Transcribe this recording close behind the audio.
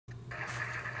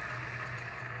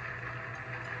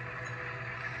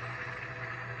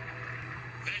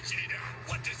Vegeta,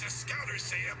 what does the scouter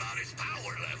say about his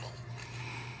power level?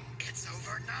 It's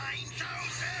over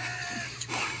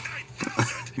 9,000! What,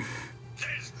 9,000?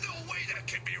 There's no way that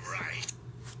can be right.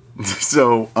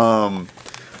 So, I'm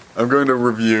going to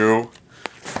review.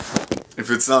 If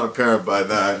it's not apparent by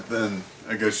that, then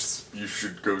I guess you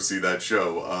should go see that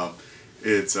show.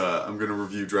 I'm going to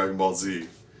review Dragon Ball Z.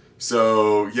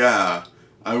 So, yeah,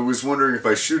 I was wondering if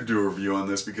I should do a review on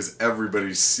this because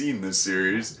everybody's seen this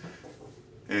series.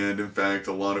 And, in fact,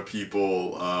 a lot of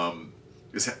people,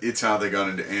 it's how they got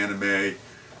into anime.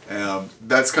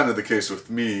 That's kind of the case with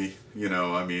me, you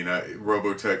know, I mean,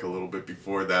 Robotech a little bit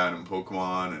before that and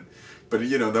Pokemon, but,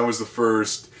 you know, that was the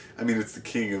first, I mean, it's the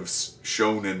king of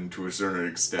shonen to a certain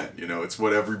extent, you know, it's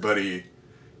what everybody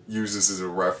uses as a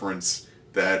reference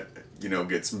that, you know,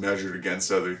 gets measured against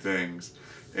other things,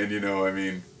 and, you know, I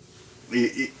mean,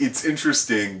 it's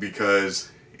interesting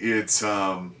because it's,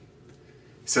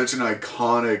 such an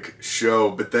iconic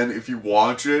show, but then if you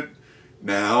watch it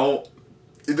now,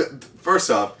 first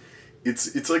off,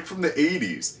 it's like from the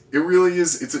 80s. It really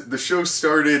is. The show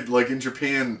started like in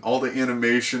Japan, all the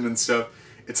animation and stuff.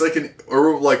 It's like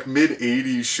like mid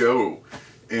 80s show,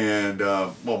 and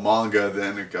well, manga.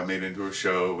 Then it got made into a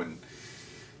show, and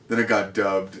then it got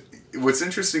dubbed. What's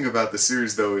interesting about the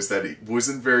series though is that it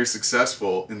wasn't very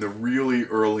successful in the really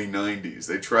early 90s.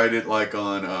 They tried it like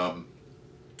on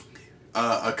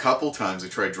a couple times. They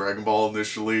tried Dragon Ball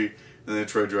initially, and then they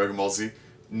tried Dragon Ball Z.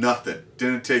 Nothing.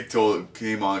 Didn't take till it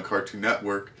came on Cartoon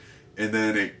Network, and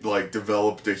then it like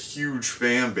developed a huge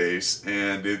fan base,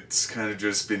 and it's kind of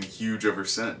just been huge ever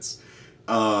since.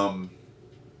 The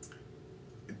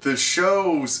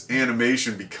show's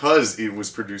animation, because it was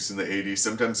produced in the 80s,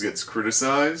 sometimes gets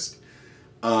criticized.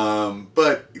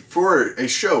 But for a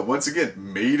show, once again,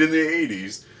 made in the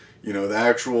 80s, you know, the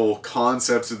actual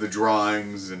concepts of the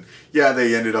drawings, and yeah,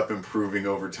 they ended up improving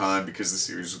over time because the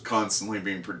series was constantly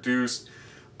being produced.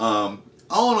 All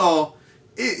in all,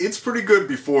 it's pretty good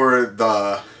before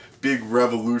the big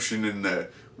revolution in the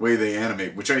way they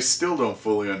animate, which I still don't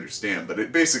fully understand, but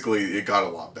it got a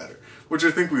lot better, which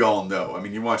I think we all know. I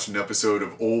mean, you watch an episode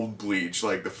of old Bleach,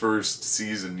 like the first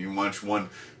season, you watch one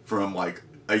from like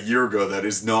a year ago that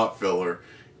is not filler,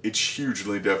 it's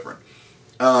hugely different.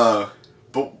 But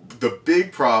the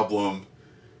big problem,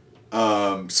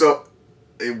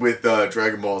 with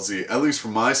Dragon Ball Z, at least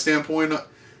from my standpoint,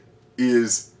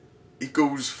 is it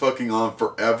goes fucking on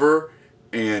forever,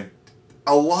 and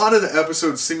a lot of the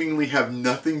episodes seemingly have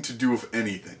nothing to do with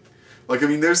anything. Like, I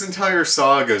mean, there's entire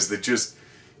sagas that just,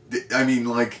 I mean,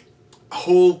 like,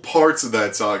 whole parts of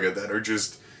that saga that are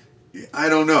just, I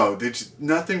don't know,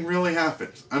 nothing really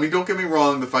happens. I mean, don't get me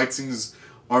wrong, the fight scenes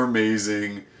are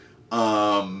amazing,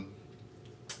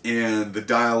 and the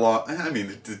dialogue, I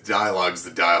mean, the dialogue's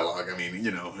the dialogue. I mean, you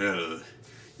know,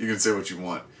 you can say what you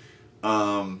want.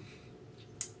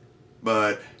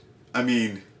 But, I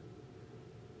mean,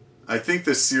 I think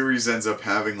the series ends up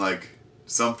having, like,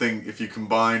 something, if you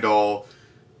combined all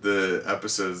the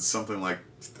episodes, something like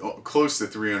close to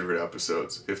 300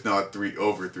 episodes, if not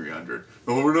over 300.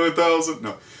 Over 9,000?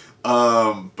 No.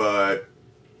 But,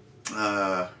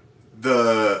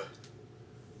 the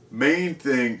main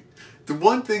thing, the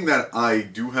one thing that I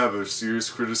do have a serious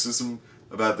criticism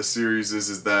about the series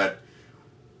is that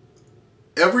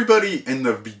everybody in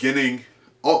the beginning,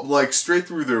 like straight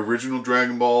through the original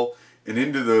Dragon Ball and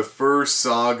into the first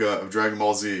saga of Dragon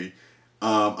Ball Z,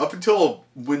 up until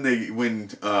when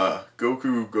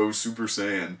Goku goes Super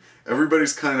Saiyan,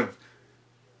 everybody's kind of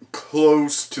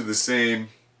close to the same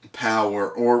power,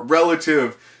 or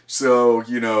relative. So,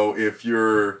 you know, if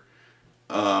you're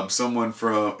someone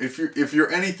from, if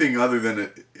you're anything other than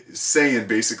a Saiyan,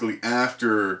 basically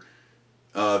after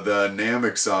the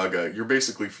Namek saga, you're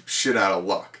basically shit out of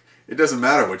luck. It doesn't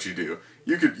matter what you do.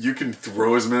 You can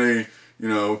throw as many, you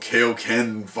know,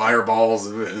 Kaioken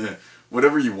fireballs,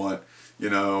 whatever you want. You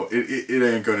know, it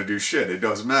ain't gonna do shit. It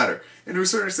doesn't matter. And to a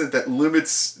certain extent, that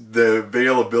limits the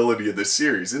availability of the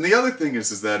series. And the other thing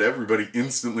is that everybody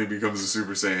instantly becomes a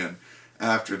Super Saiyan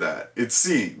after that. It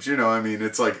seems, you know, I mean,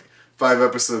 it's like 5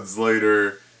 episodes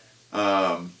later,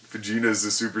 Vegeta's a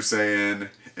Super Saiyan,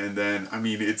 and then, I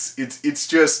mean, it's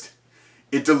just,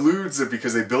 it deludes it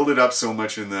because they build it up so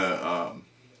much in the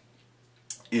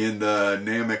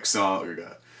Namek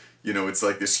saga. You know, it's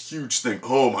like this huge thing.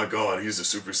 Oh my god, he's a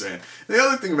Super Saiyan. And the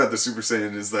other thing about the Super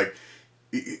Saiyan is, like,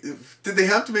 did they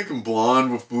have to make him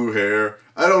blonde with blue hair?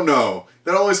 I don't know.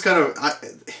 That always kind of,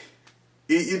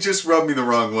 it just rubbed me the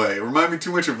wrong way. It reminded me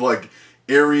too much of, like,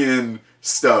 Aryan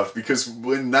stuff, because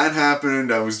when that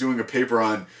happened, I was doing a paper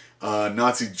on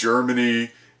Nazi Germany,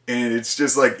 and it's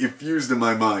just like it fused in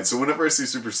my mind. So whenever I see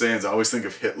Super Saiyans, I always think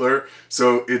of Hitler.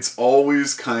 So it's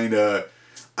always kind of,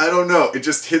 I don't know, it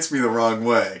just hits me the wrong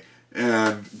way,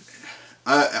 and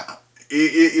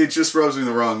it just rubs me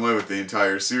the wrong way with the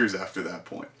entire series after that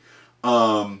point.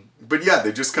 But yeah,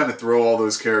 they just kind of throw all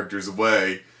those characters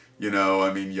away. You know,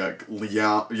 I mean, like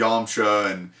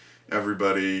Yamcha and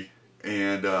everybody,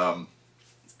 and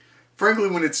frankly,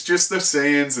 when it's just the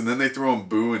Saiyans and then they throw in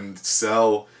Boo and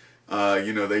Cell,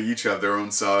 you know, they each have their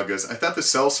own sagas. I thought the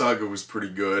Cell saga was pretty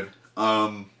good.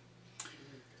 Boo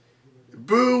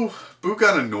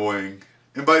got annoying,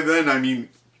 and by then I mean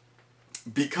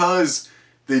because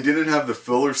they didn't have the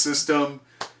filler system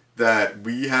that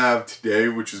we have today,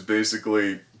 which is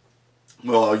basically,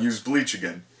 well, I'll use Bleach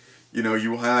again. You know,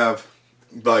 you have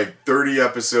like 30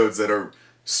 episodes that are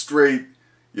straight,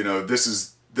 you know, this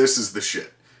is the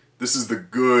shit. This is the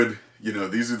good, you know,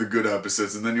 these are the good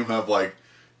episodes, and then you'll have like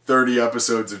 30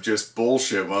 episodes of just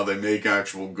bullshit while they make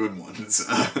actual good ones.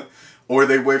 Or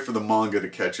they wait for the manga to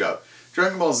catch up.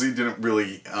 Dragon Ball Z didn't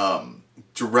really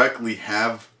directly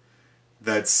have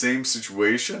that same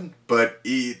situation, but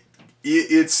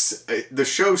it's the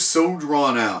show's so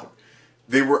drawn out.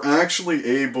 They were actually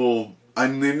able,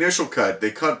 on the initial cut,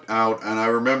 they cut out, and I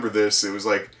remember this, it was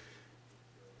like,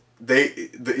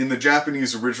 in the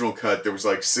Japanese original cut, there was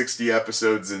like 60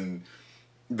 episodes in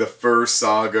the first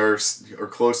saga, or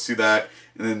close to that,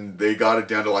 and then they got it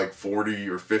down to like 40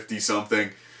 or 50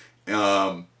 something.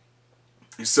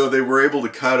 So they were able to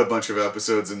cut a bunch of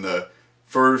episodes in the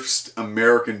first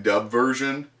American dub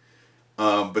version,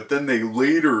 but then they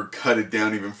later cut it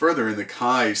down even further in the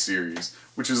Kai series,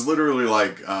 which is literally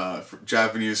like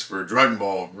Japanese for Dragon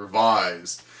Ball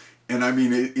Revised. And I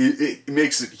mean, it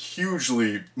makes it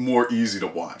hugely more easy to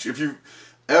watch. If you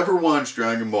ever watched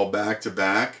Dragon Ball back to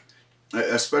back,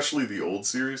 especially the old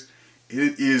series,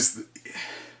 it is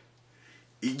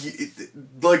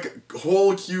like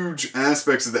whole huge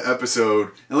aspects of the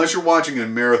episode, unless you're watching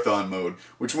in marathon mode,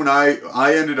 which when I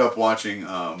ended up watching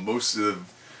most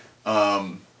of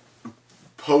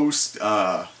post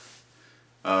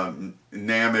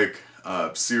Namek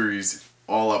series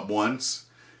all at once,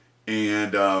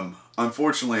 and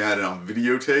unfortunately I had it on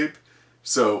videotape,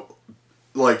 so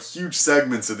like huge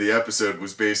segments of the episode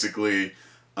was basically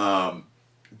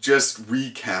just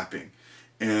recapping.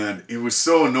 And it was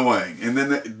so annoying. And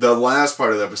then the last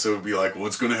part of the episode would be like,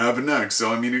 what's going to happen next?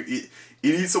 So, I mean, it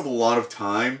eats up a lot of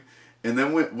time. And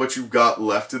then what you've got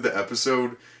left of the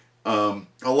episode, a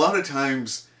lot of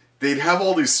times they'd have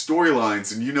all these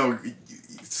storylines. And, you know,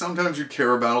 sometimes you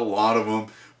care about a lot of them.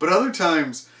 But other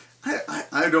times,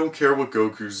 I don't care what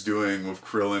Goku's doing with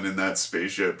Krillin in that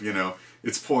spaceship. You know,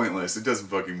 it's pointless. It doesn't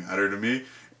fucking matter to me.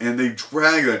 And they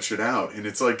drag that shit out, and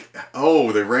it's like,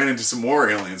 oh, they ran into some more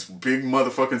aliens. Big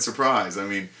motherfucking surprise. I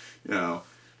mean, you know.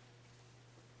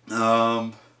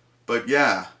 But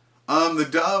yeah. The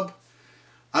dub,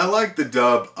 I like the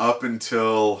dub up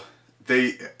until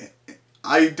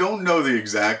I don't know the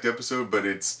exact episode, but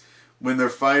it's when they're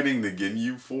fighting the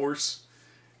Ginyu Force,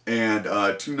 and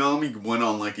Toonami went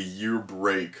on like a year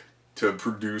break to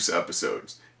produce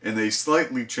episodes. And they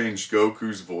slightly changed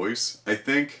Goku's voice, I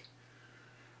think.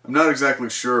 I'm not exactly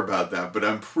sure about that, but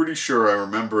I'm pretty sure I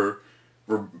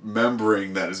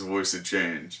remembering that his voice had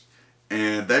changed.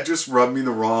 And that just rubbed me the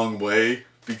wrong way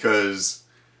because,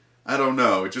 I don't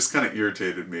know, it just kind of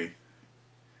irritated me.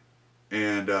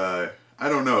 And, I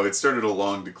don't know, it started a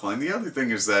long decline. The other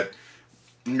thing is that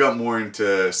I got more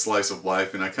into slice of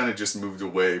life, and I kind of just moved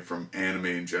away from anime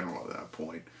in general at that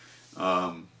point.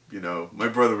 You know, my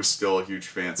brother was still a huge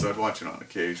fan, so I'd watch it on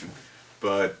occasion.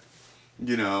 But,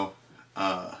 you know,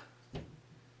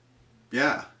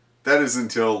 yeah, that is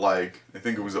until like, I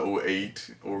think it was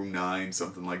 08, 09,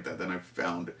 something like that, then I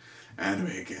found anime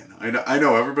again. I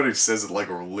know everybody says it like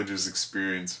a religious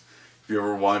experience. If you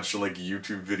ever watch like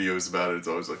YouTube videos about it, it's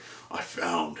always like, I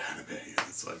found anime. And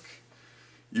it's like,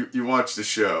 you watch the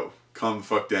show, calm the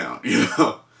fuck down, you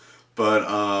know? But,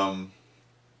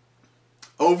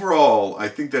 overall, I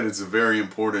think that it's a very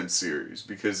important series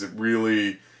because it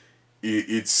really,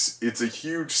 it's a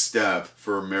huge step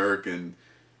for American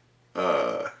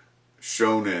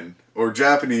shonen, or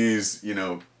Japanese, you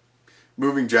know,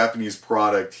 moving Japanese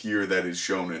product here that is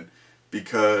shonen,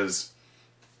 because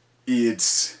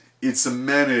it's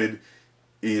cemented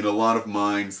in a lot of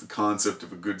minds the concept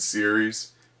of a good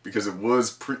series, because it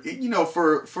was, you know,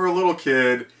 for a little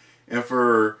kid and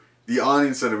for the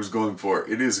audience that it was going for,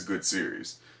 it is a good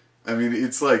series. I mean,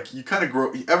 it's like, you kind of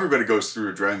grow, everybody goes through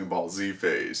a Dragon Ball Z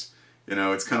phase. You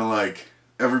know, it's kind of like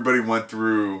everybody went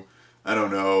through, I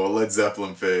don't know, a Led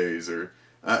Zeppelin phase, or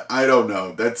I don't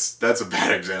know. That's a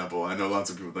bad example. I know lots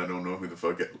of people that don't know who the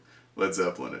fuck Led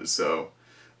Zeppelin is. So,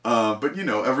 but you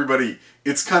know, everybody.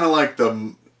 It's kind of like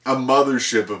a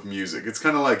mothership of music. It's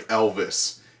kind of like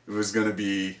Elvis. It was gonna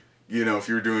be, you know, if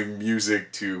you were doing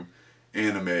music to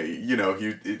anime, you know,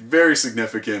 very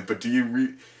significant. But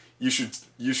you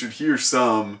should hear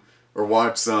some or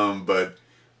watch some. But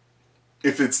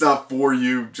if it's not for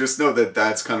you, just know that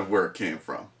that's kind of where it came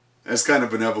from. As kind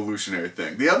of an evolutionary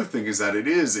thing. The other thing is that it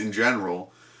is, in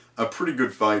general, a pretty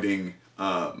good fighting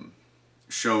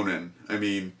shonen. I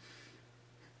mean,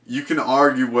 you can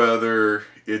argue whether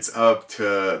it's up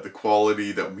to the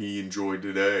quality that we enjoy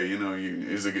today. You know,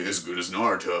 is it as good as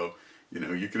Naruto? You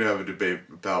know, you could have a debate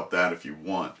about that if you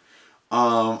want.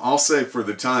 I'll say for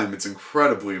the time, it's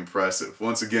incredibly impressive.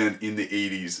 Once again, in the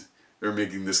 80s, they're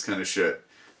making this kind of shit.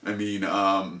 I mean,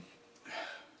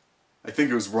 I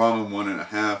think it was Ramen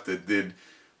 1.5 that did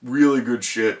really good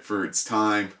shit for its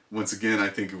time. Once again, I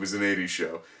think it was an 80s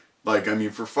show. Like, I mean,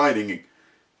 for fighting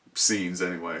scenes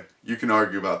anyway. You can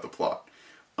argue about the plot.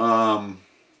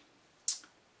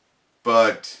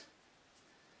 But,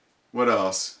 what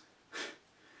else?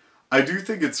 I do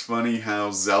think it's funny how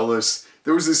zealous...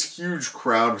 There was this huge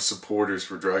crowd of supporters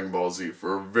for Dragon Ball Z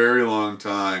for a very long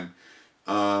time.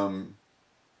 And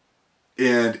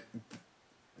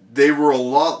they were a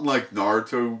lot like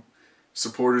Naruto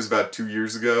supporters about 2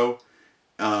 years ago,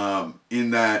 in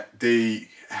that they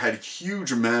had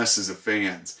huge masses of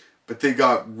fans, but they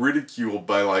got ridiculed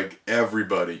by like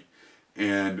everybody,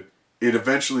 and it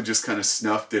eventually just kind of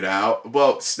snuffed it out.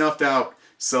 Well, snuffed out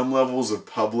some levels of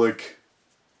public,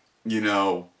 you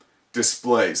know,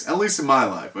 displays, at least in my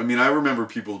life. I mean, I remember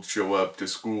people show up to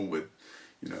school with,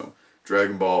 you know,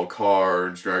 Dragon Ball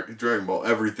cards, Dragon Ball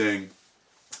everything.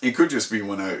 It could just be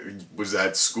when I was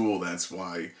at school, that's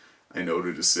why I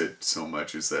noticed it so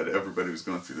much, is that everybody was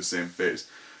going through the same phase.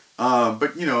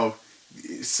 But, you know,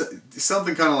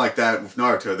 something kind of like that with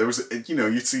Naruto. There was, you know,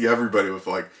 you'd see everybody with,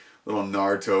 like, little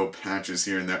Naruto patches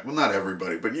here and there. Well, not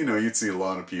everybody, but, you know, you'd see a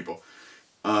lot of people.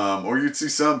 Or you'd see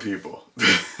some people.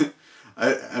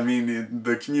 I mean,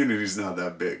 the community's not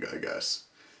that big, I guess.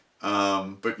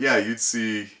 But, yeah, you'd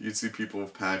see people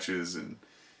with patches and,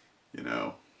 you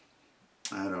know...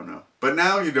 I don't know. But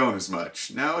now you don't as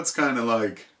much. Now it's kind of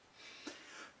like...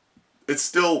 It's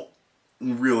still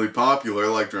really popular,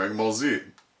 like Dragon Ball Z.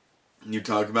 You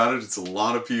talk about it, it's a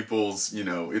lot of people's, you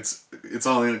know, it's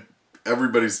on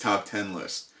everybody's top 10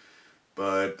 list.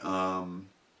 But,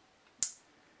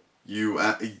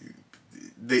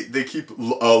 they keep a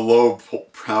low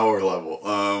power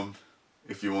level,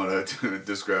 if you want to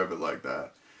describe it like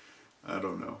that. I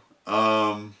don't know.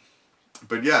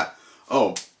 But yeah.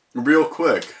 Oh... Real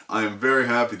quick, I am very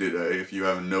happy today, if you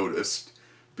haven't noticed,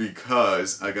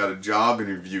 because I got a job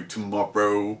interview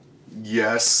tomorrow.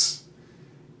 Yes.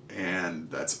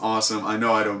 And that's awesome. I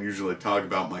know I don't usually talk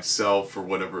about myself for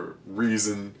whatever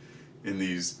reason in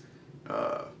these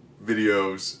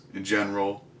videos in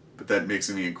general, but that makes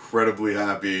me incredibly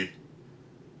happy.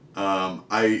 I'm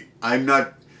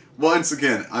not... Once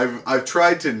again, I've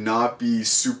tried to not be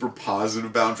super positive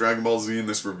about Dragon Ball Z in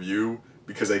this review,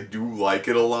 because I do like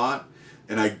it a lot,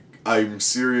 and I'm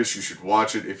serious, you should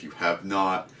watch it if you have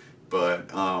not,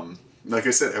 but, like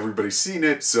I said, everybody's seen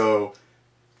it, so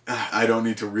I don't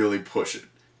need to really push it,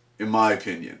 in my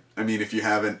opinion. I mean, if you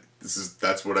haven't,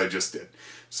 that's what I just did.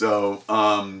 So,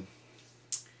 once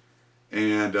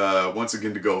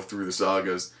again, to go through the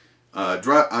sagas,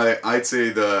 I'd say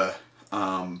the,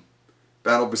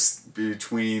 battle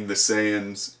between the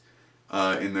Saiyans,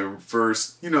 in the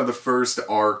first, you know, the first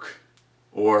arc,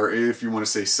 or if you want to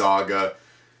say saga,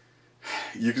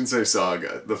 you can say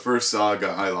saga. The first saga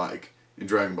I like in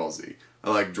Dragon Ball Z.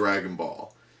 I like Dragon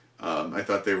Ball. I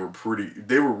thought they were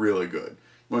really good.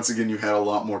 Once again, you had a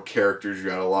lot more characters, you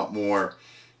had a lot more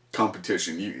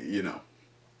competition. You know,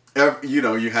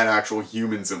 you had actual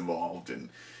humans involved, and,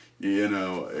 you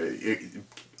know,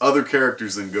 other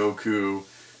characters than Goku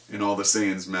and all the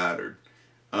Saiyans mattered.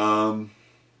 I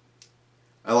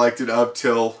liked it up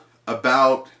till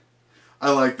about... I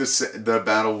like the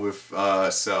battle with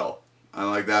Cell. I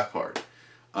like that part.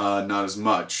 Not as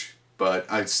much,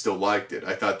 but I still liked it.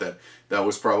 I thought that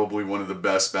was probably one of the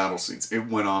best battle scenes. It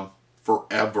went on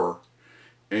forever.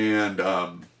 And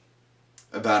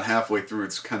about halfway through,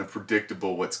 it's kind of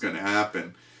predictable what's going to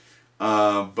happen.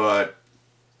 But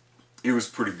it was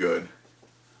pretty good.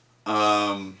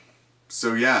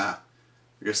 So yeah,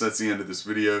 I guess that's the end of this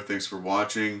video. Thanks for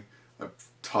watching. I've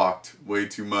talked way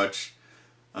too much.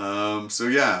 So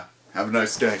yeah, have a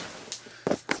nice day.